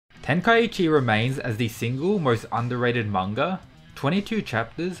Tenkaichi remains as the single most underrated manga, 22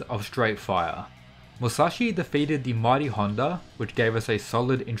 chapters of straight fire. Musashi defeated the mighty Honda, which gave us a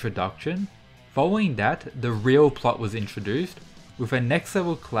solid introduction. Following that, the real plot was introduced, with a next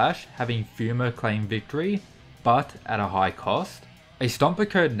level clash having Fuma claim victory, but at a high cost. A stomp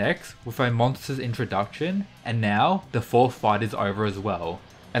occurred next with a monster's introduction, and now the fourth fight is over as well.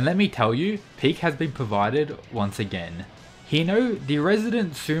 And let me tell you, peak has been provided once again. Hino, the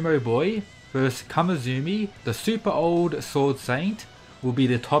resident sumo boy, versus Kamiizumi, the super old sword saint, will be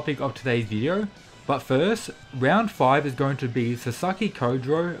the topic of today's video. But first, round 5 is going to be Sasaki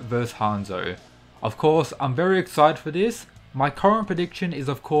Kojiro vs Hanzo. Of course, I'm very excited for this. My current prediction is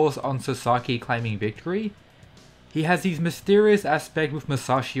of course on Sasaki claiming victory. He has his mysterious aspect with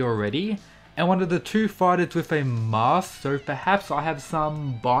Musashi already, and one of the two fighters with a mask, so perhaps I have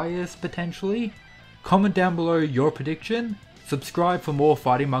some bias potentially. Comment down below your prediction, subscribe for more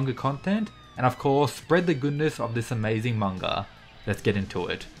fighting manga content, and of course spread the goodness of this amazing manga. Let's get into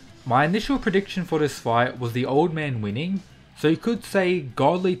it. My initial prediction for this fight was the old man winning, so you could say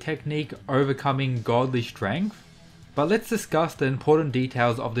godly technique overcoming godly strength. But let's discuss the important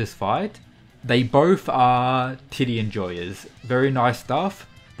details of this fight. They both are titty enjoyers, very nice stuff.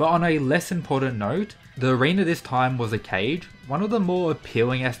 But on a less important note, the arena this time was a cage, one of the more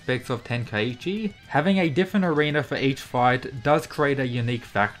appealing aspects of Tenkaichi. Having a different arena for each fight does create a unique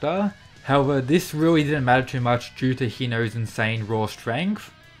factor. However, this really didn't matter too much due to Hino's insane raw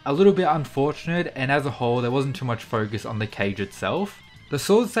strength. A little bit unfortunate, and as a whole there wasn't too much focus on the cage itself. The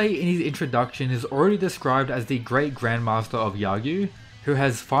Swordsei in his introduction is already described as the great grandmaster of Yagyu, who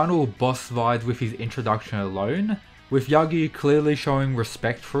has final boss vibes with his introduction alone, with Yagyu clearly showing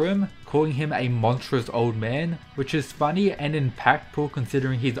respect for him, calling him a monstrous old man, which is funny and impactful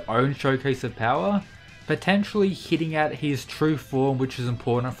considering his own showcase of power, potentially hitting at his true form, which is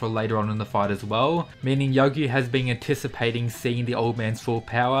important for later on in the fight as well, meaning Yagyu has been anticipating seeing the old man's full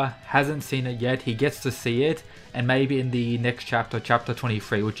power, hasn't seen it yet, he gets to see it, and maybe in the next chapter, chapter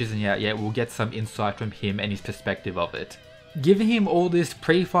 23, which isn't out yet, we'll get some insight from him and his perspective of it. Giving him all this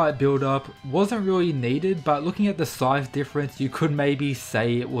pre-fight build-up wasn't really needed, but looking at the size difference you could maybe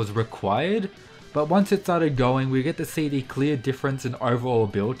say it was required, but once it started going we get to see the clear difference in overall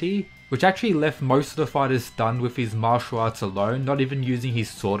ability, which actually left most of the fighters stunned with his martial arts alone, not even using his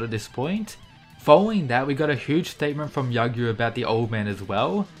sword at this point. Following that, we got a huge statement from Yagyu about the old man as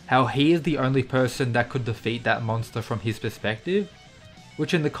well, how he is the only person that could defeat that monster from his perspective,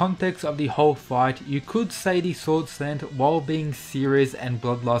 which in the context of the whole fight, you could say the sword saint, while being serious and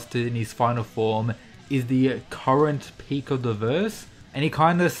bloodlusted in his final form, is the current peak of the verse, and he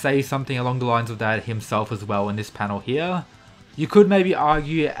kinda says something along the lines of that himself as well in this panel here. You could maybe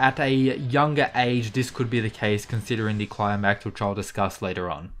argue at a younger age this could be the case considering the climax, which I'll discuss later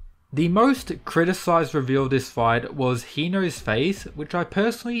on. The most criticised reveal of this fight was Hino's face, which I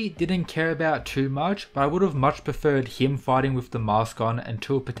personally didn't care about too much, but I would have much preferred him fighting with the mask on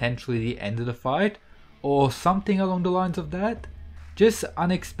until potentially the end of the fight, or something along the lines of that. Just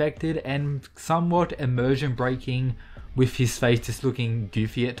unexpected and somewhat immersion breaking with his face just looking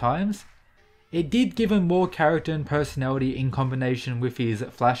goofy at times. It did give him more character and personality in combination with his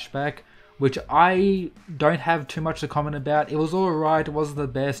flashback, which I don't have too much to comment about. It was alright, it wasn't the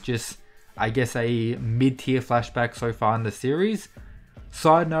best, just I guess a mid-tier flashback so far in the series.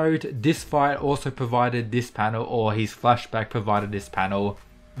 Side note, this fight also provided this panel, or his flashback provided this panel.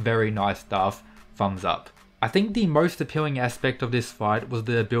 Very nice stuff, thumbs up. I think the most appealing aspect of this fight was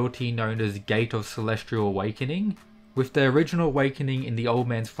the ability known as Gate of Celestial Awakening, with the original awakening in the old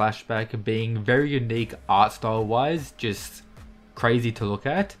man's flashback being very unique art style wise, just crazy to look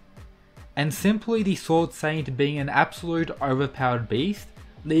at, and simply the Sword Saint being an absolute overpowered beast,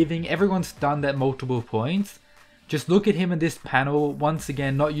 leaving everyone stunned at multiple points. Just look at him in this panel, once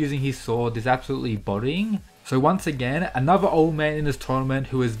again not using his sword is absolutely bodying. So once again, another old man in this tournament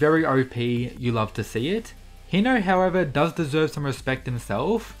who is very OP, you love to see it. Hino however does deserve some respect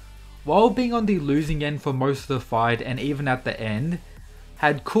himself. While being on the losing end for most of the fight and even at the end,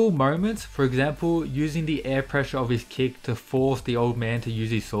 had cool moments, for example using the air pressure of his kick to force the old man to use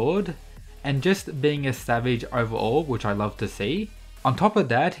his sword, and just being a savage overall, which I love to see. On top of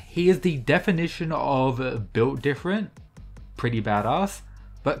that, he is the definition of built different, pretty badass,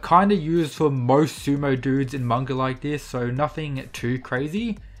 but kinda used for most sumo dudes in manga like this, so nothing too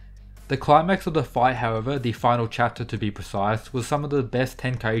crazy. The climax of the fight however, the final chapter to be precise, was some of the best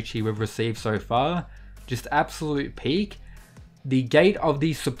Tenkaichi we've received so far, just absolute peak. The gate of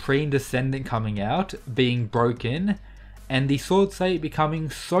the Supreme Descendant coming out, being broken, and the Sword Saint becoming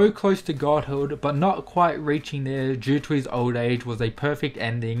so close to godhood but not quite reaching there due to his old age was a perfect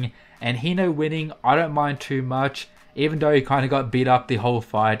ending, and Hino winning I don't mind too much. Even though he kind of got beat up the whole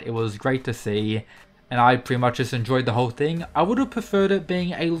fight, it was great to see, and I pretty much just enjoyed the whole thing. I would have preferred it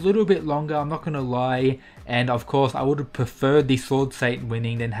being a little bit longer, I'm not gonna lie, and of course I would have preferred the Sword Saint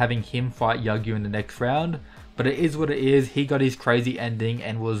winning than having him fight Saikyou in the next round, but it is what it is. He got his crazy ending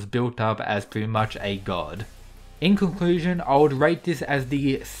and was built up as pretty much a god. In conclusion, I would rate this as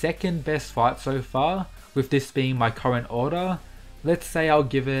the second best fight so far, with this being my current order. Let's say I'll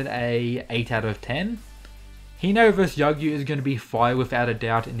give it a 8 out of 10. Hino vs Saikyou is going to be fire without a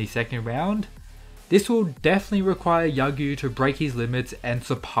doubt in the second round. This will definitely require Saikyou to break his limits and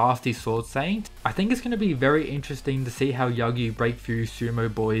surpass the Sword Saint. I think it's going to be very interesting to see how Saikyou break through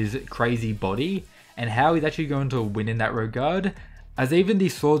Sumo Boy's crazy body and how he's actually going to win in that regard, as even the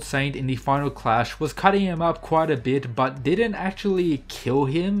Sword Saint in the final clash was cutting him up quite a bit but didn't actually kill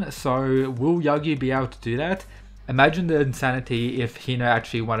him. So will Saikyou be able to do that? Imagine the insanity if Hino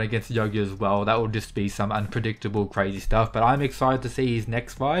actually won against Saikyou as well. That would just be some unpredictable crazy stuff, but I'm excited to see his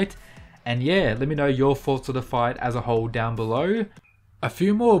next fight. And yeah, let me know your thoughts of the fight as a whole down below. A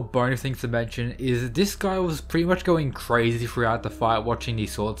few more bonus things to mention is this guy was pretty much going crazy throughout the fight watching the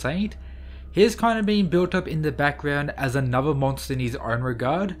Sword Saint. He's kind of being built up in the background as another monster in his own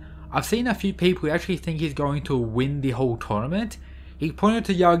regard. I've seen a few people who actually think he's going to win the whole tournament. He pointed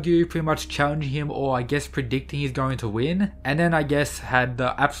to Saikyou pretty much challenging him, or I guess predicting he's going to win, and then I guess had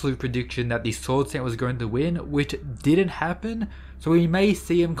the absolute prediction that the Sword Saint was going to win, which didn't happen. So we may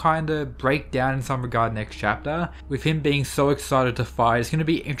see him kind of break down in some regard next chapter. With him being so excited to fight, it's going to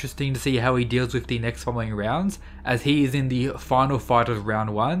be interesting to see how he deals with the next following rounds, as he is in the final fight of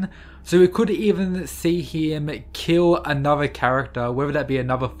round 1. So we could even see him kill another character, whether that be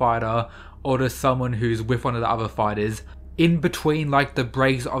another fighter or just someone who's with one of the other fighters, in between like the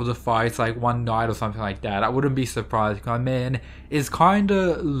breaks of the fights, like one night or something like that. I wouldn't be surprised. My man is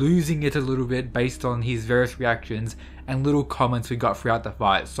kinda losing it a little bit based on his various reactions and little comments we got throughout the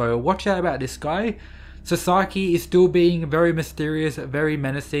fight. So watch out about this guy. Sasaki is still being very mysterious, very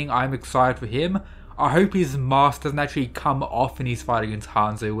menacing. I'm excited for him. I hope his mask doesn't actually come off in his fight against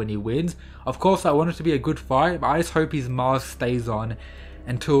Hanzo when he wins. Of course I want it to be a good fight, but I just hope his mask stays on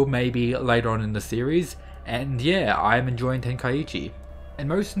until maybe later on in the series. And yeah, I'm enjoying Tenkaichi. And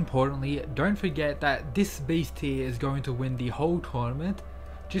most importantly, don't forget that this beast here is going to win the whole tournament.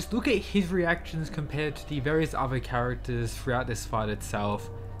 Just look at his reactions compared to the various other characters throughout this fight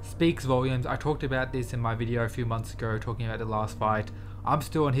itself. Speaks volumes. I talked about this in my video a few months ago talking about the last fight. I'm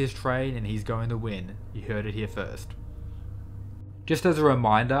still on his train and he's going to win. You heard it here first. Just as a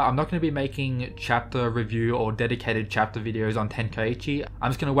reminder, I'm not going to be making chapter review or dedicated chapter videos on Tenkaichi.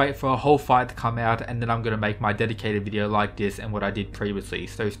 I'm just going to wait for a whole fight to come out and then I'm going to make my dedicated video like this and what I did previously.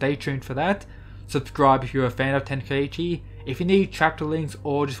 So stay tuned for that. Subscribe if you're a fan of Tenkaichi. If you need chapter links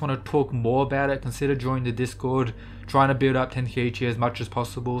or just want to talk more about it, consider joining the Discord. Trying to build up Tenkaichi as much as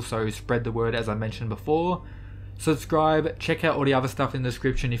possible, so spread the word as I mentioned before. Subscribe, check out all the other stuff in the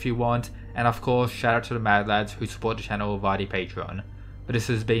description if you want, and of course shout out to the Mad Lads who support the channel via the Patreon. But this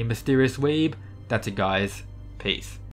has been Mysterious Weeb. That's it guys, peace.